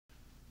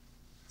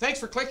Thanks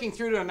for clicking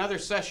through to another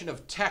session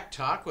of Tech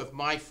Talk with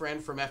my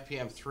friend from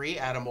FPM3,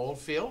 Adam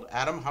Oldfield.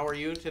 Adam, how are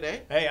you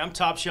today? Hey, I'm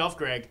top shelf,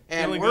 Greg.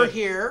 And Feeling we're good.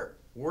 here.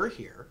 We're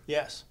here.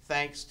 Yes.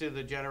 Thanks to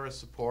the generous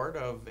support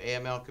of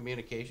AML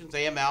Communications.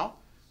 AML,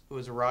 who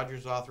is a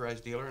Rogers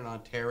authorized dealer in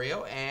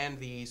Ontario and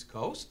the East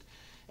Coast.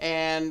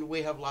 And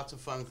we have lots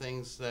of fun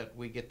things that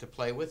we get to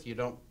play with. You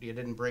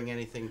didn't bring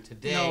anything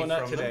today. No, not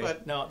from today. Them,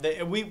 but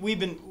no, we've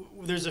been.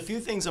 There's a few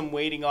things I'm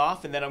waiting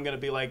off, and then I'm going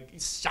to be like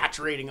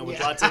saturating them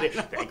with lots of.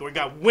 Like we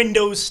got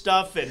Windows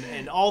stuff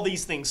and all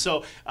these things.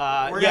 So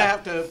we're gonna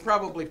have to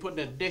probably put an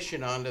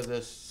addition onto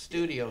this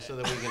studio so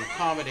that we can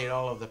accommodate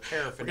all of the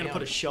paraphernalia. We're gonna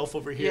put a shelf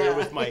over here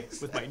with my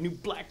new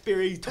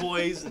BlackBerry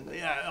toys and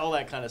all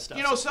that kind of stuff.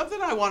 You know,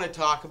 something I want to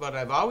talk about.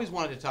 I've always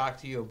wanted to talk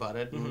to you about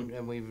it,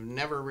 and we've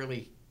never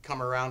really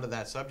come around to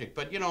that subject.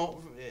 But, you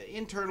know,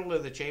 internal to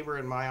the chamber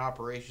and my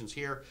operations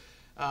here,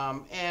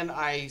 and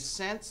I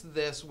sense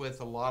this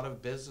with a lot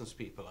of business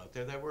people out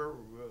there that we're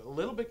a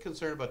little bit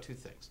concerned about two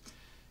things.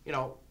 You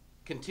know,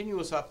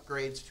 continuous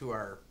upgrades to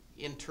our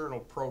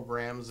internal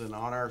programs and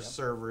on our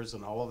servers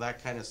and all of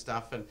that kind of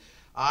stuff. And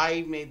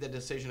I made the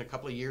decision a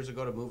couple of years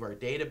ago to move our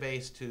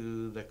database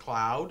to the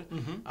cloud,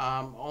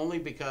 only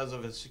because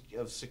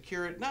of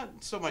security, not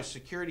so much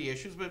security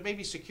issues, but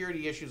maybe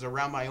security issues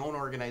around my own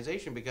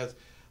organization, because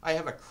I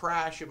have a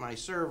crash in my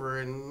server,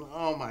 and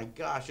oh my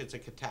gosh, it's a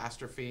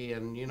catastrophe,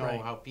 and you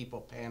know how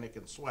people panic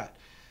and sweat.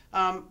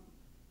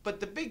 But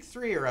the big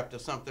three are up to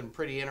something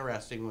pretty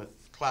interesting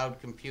with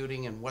cloud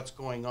computing and what's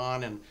going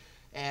on,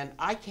 and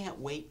I can't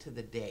wait to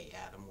the day,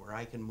 Adam, where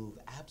I can move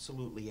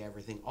absolutely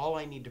everything. All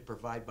I need to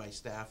provide my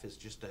staff is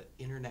just an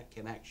internet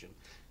connection,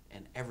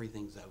 and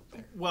everything's out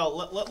there.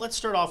 Well, let's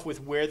start off with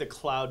where the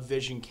cloud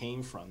vision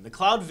came from. The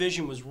cloud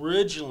vision was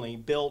originally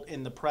built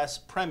in the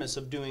premise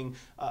of doing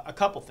a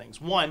couple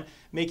things. One,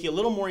 make you a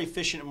little more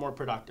efficient and more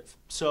productive.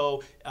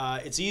 So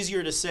it's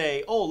easier to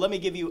say, oh, let me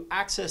give you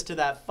access to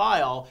that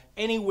file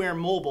anywhere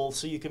mobile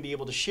so you can be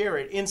able to share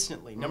it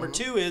instantly. Number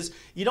two is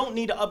you don't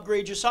need to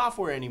upgrade your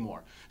software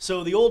anymore.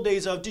 So the old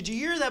days of, did you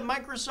hear that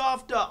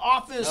Microsoft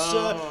Office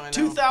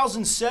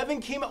 2007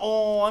 came?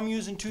 Oh, I'm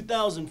using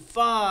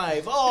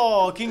 2005.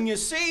 Oh, can you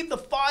save the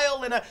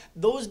file? And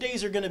those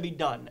days are going to be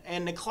done.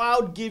 And the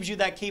cloud gives you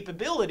that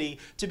capability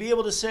to be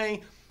able to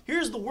say,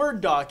 here's the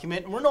Word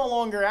document, and we're no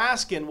longer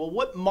asking, well,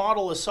 what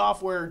model of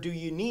software do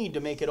you need to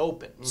make it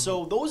open?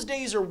 So those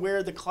days are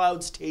where the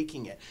cloud's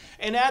taking it.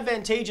 And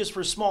advantageous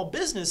for small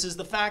business is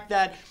the fact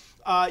that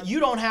you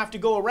don't have to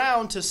go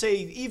around to, say,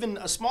 even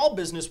a small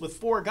business with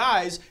 4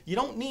 guys, you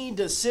don't need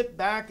to sit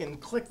back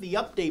and click the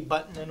update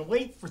button and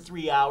wait for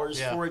 3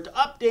 hours for it to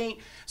update.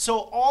 So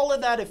all of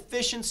that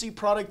efficiency,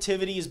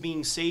 productivity is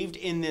being saved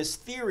in this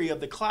theory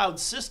of the cloud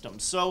system.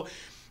 So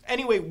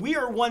anyway, we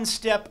are one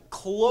step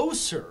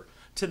closer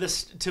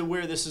to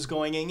where this is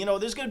going. And you know,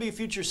 there's going to be a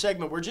future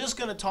segment. We're just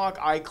going to talk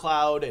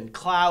iCloud and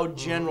cloud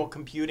general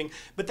computing,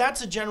 but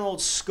that's a general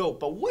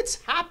scope. But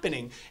what's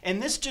happening,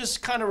 and this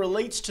just kind of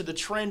relates to the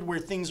trend where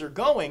things are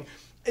going,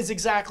 is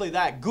exactly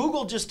that.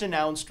 Google just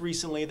announced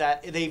recently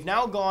that they've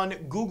now gone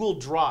Google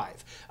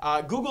Drive.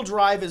 Google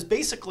Drive is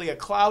basically a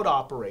cloud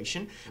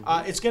operation.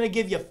 It's going to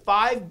give you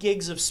 5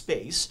 gigs of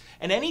space,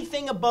 and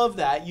anything above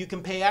that you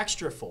can pay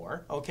extra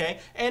for, okay?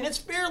 And it's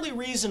fairly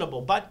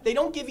reasonable, but they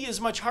don't give you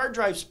as much hard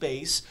drive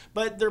space,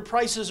 but their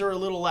prices are a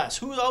little less.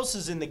 Who else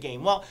is in the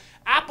game? Well,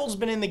 Apple's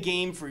been in the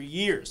game for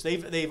years.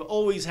 They've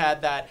always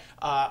had that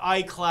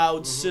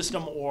iCloud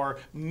system,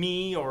 or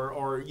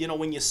or you know,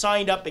 when you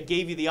signed up, it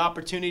gave you the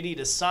opportunity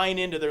to sign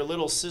into their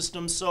little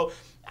system. So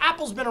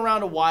Apple's been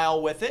around a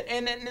while with it,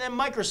 and then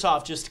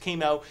Microsoft just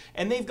came out,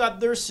 and they've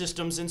got their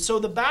systems. And so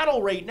the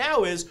battle right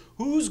now is,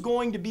 who's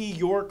going to be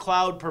your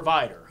cloud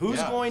provider?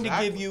 Who's going to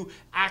give you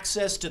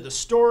access to the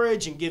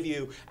storage and give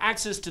you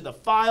access to the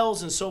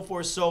files and so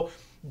forth? So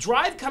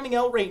Drive coming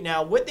out right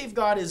now, what they've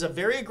got is a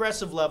very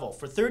aggressive level.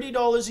 For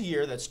 $30 a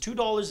year, that's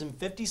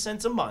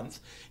 $2.50 a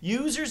month.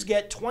 Users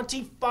get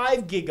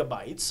 25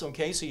 gigabytes,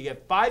 okay? So you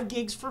get 5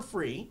 gigs for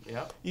free.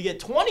 Yep. You get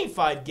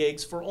 25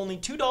 gigs for only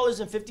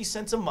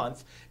 $2.50 a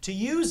month to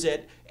use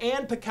it,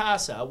 and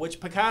Picasa, which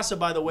Picasa,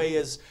 by the way,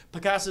 is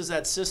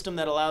that system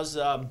that allows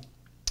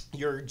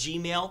your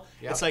Gmail.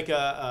 Yep. It's like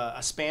a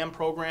spam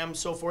program,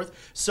 so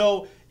forth.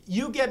 So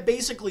you get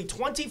basically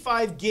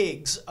 25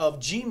 gigs of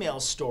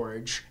Gmail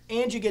storage,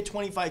 and you get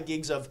 25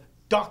 gigs of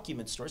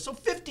document storage, so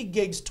 50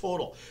 gigs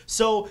total.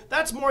 So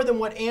that's more than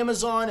what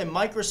Amazon and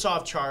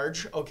Microsoft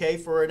charge, okay,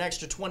 for an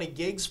extra 20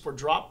 gigs for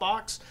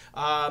Dropbox.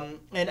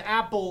 And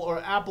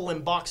Apple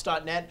and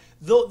Box.net,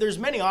 though there's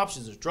many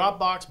options. There's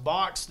Dropbox,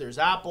 Box, there's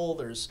Apple,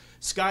 there's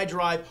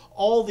SkyDrive.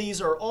 All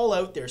these are all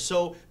out there.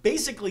 So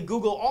basically,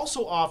 Google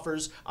also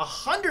offers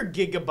 100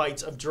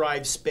 gigabytes of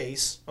drive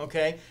space,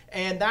 okay,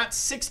 and that's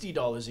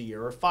 $60 a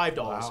year or $5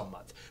 a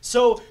month.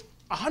 So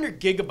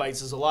 100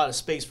 gigabytes is a lot of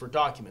space for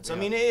documents. Yeah. I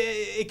mean,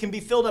 it can be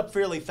filled up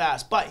fairly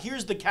fast. But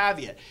here's the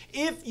caveat.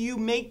 If you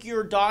make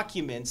your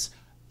documents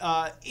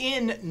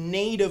in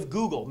native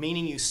Google,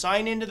 meaning you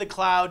sign into the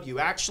cloud, you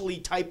actually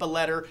type a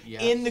letter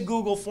in the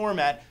Google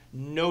format,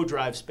 no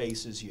drive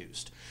space is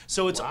used.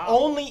 So it's Wow.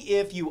 only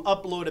if you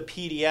upload a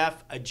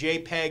PDF, a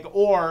JPEG,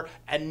 or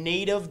a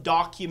native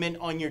document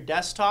on your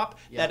desktop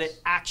that Yes.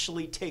 it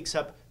actually takes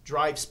up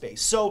drive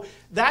space. So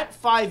that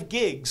 5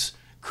 gigs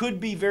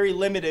could be very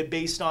limited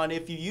based on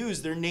if you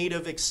use their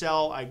native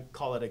Excel, I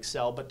call it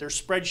Excel, but their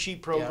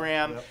spreadsheet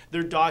program, yep.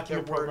 their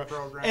document Their Word program,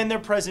 program. and their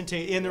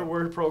presentation in their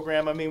Word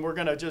program. I mean, we're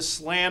going to just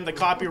slam the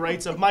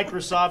copyrights of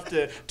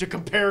Microsoft to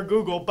compare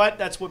Google, but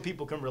that's what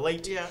people can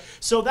relate to. Yeah.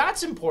 So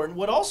that's important.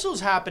 What also is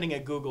happening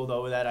at Google,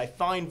 though, that I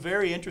find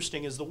very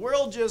interesting is the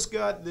world just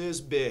got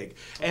this big.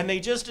 And they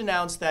just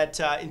announced that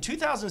in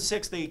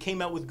 2006, they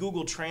came out with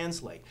Google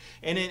Translate.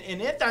 And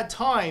at that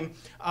time,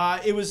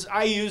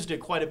 I used it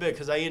quite a bit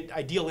because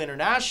I deal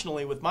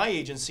internationally with my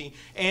agency,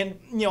 and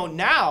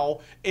now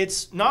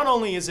it's not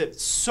only is it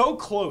so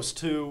close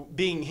to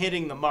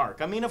hitting the mark.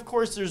 I mean, of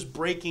course, there's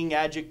breaking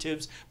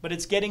adjectives, but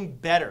it's getting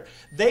better.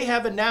 They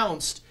have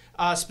announced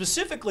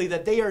specifically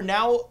that they are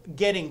now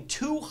getting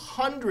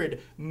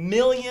 200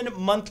 million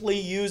monthly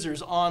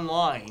users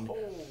online.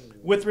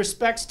 With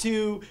respects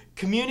to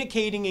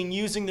communicating and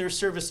using their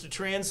service to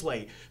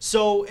translate.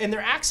 So, and they're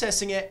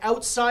accessing it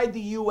outside the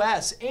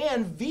US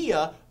and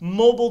via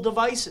mobile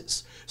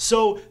devices.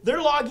 So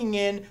they're logging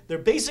in, they're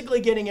basically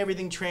getting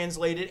everything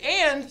translated,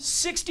 and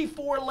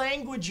 64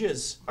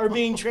 languages are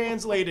being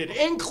translated,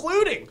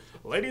 including,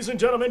 ladies and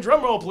gentlemen,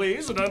 drum roll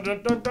please, dun,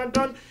 dun, dun, dun,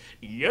 dun,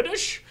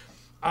 Yiddish,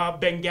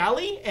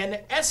 Bengali,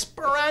 and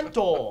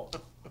Esperanto.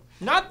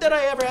 Not that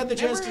I ever had the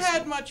chance Never to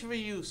had much of a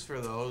use for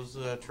those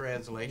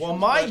translations. Well,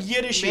 my but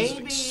Yiddish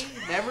maybe, is...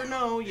 never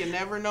know. You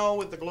never know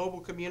with the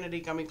global community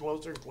coming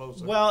closer and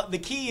closer. Well, the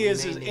key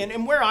is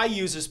and where I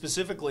use it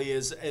specifically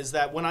is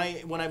that when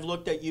I've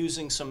looked at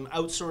using some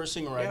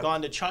outsourcing or I've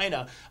gone to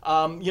China,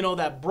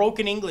 that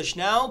broken English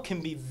now can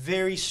be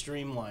very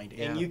streamlined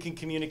and you can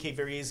communicate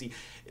very easy.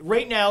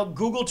 Right now,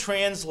 Google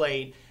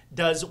Translate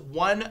does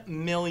 1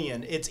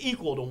 million. It's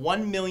equal to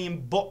 1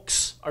 million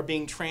books are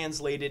being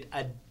translated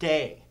a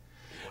day.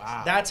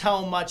 Wow. That's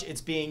how much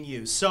it's being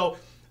used. So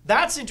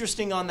that's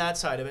interesting on that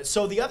side of it.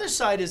 So the other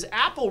side is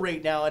Apple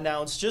right now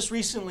announced just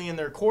recently in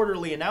their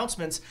quarterly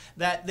announcements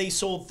that they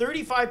sold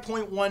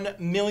 35.1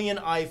 million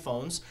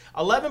iPhones,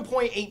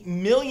 11.8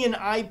 million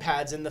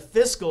iPads in the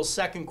fiscal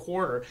second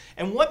quarter.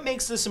 And what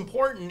makes this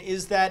important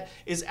is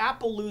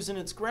Apple losing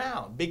its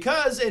ground?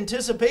 Because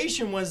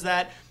anticipation was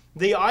that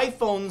the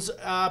iPhones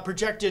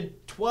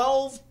projected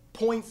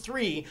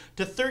 12.3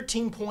 to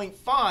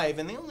 13.5,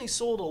 and they only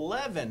sold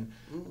 11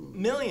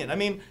 million. I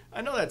mean,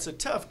 I know that's a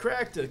tough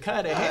crack to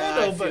kind of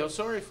handle, I but feel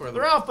sorry for them.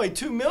 they're off by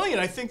 2 million.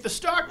 I think the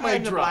stock might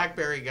I'm the drop.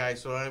 BlackBerry guy,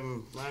 so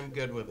I'm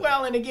good with it.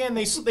 Well, and again,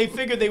 they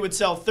figured they would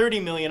sell 30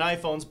 million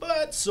iPhones,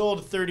 but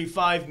sold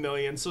 35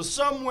 million. So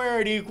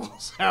somewhere it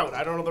equals out.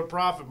 I don't know the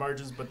profit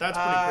margins, but that's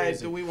pretty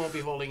crazy. So we won't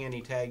be holding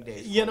any tag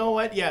days. You know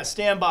what? Yeah,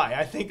 stand by.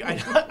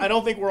 I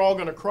don't think we're all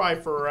going to cry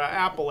for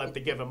Apple at the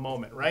given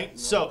moment, right?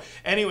 So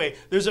anyway,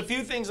 there's a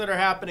few things that are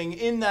happening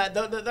in that.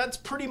 That's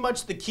pretty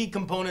much the key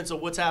components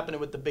of what's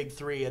happening with the big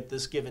three at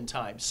this given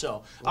time.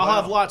 So I'll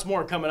have lots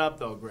more coming up,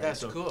 though, Greg.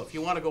 That's cool. If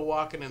you want to go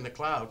walking in the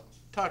cloud,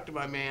 talk to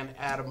my man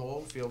Adam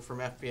Oldfield from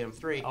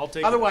FBM3. I'll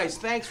take it. Otherwise,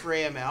 thanks for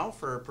AML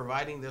for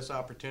providing this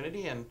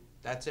opportunity, and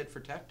that's it for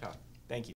Tech Talk. Thank you.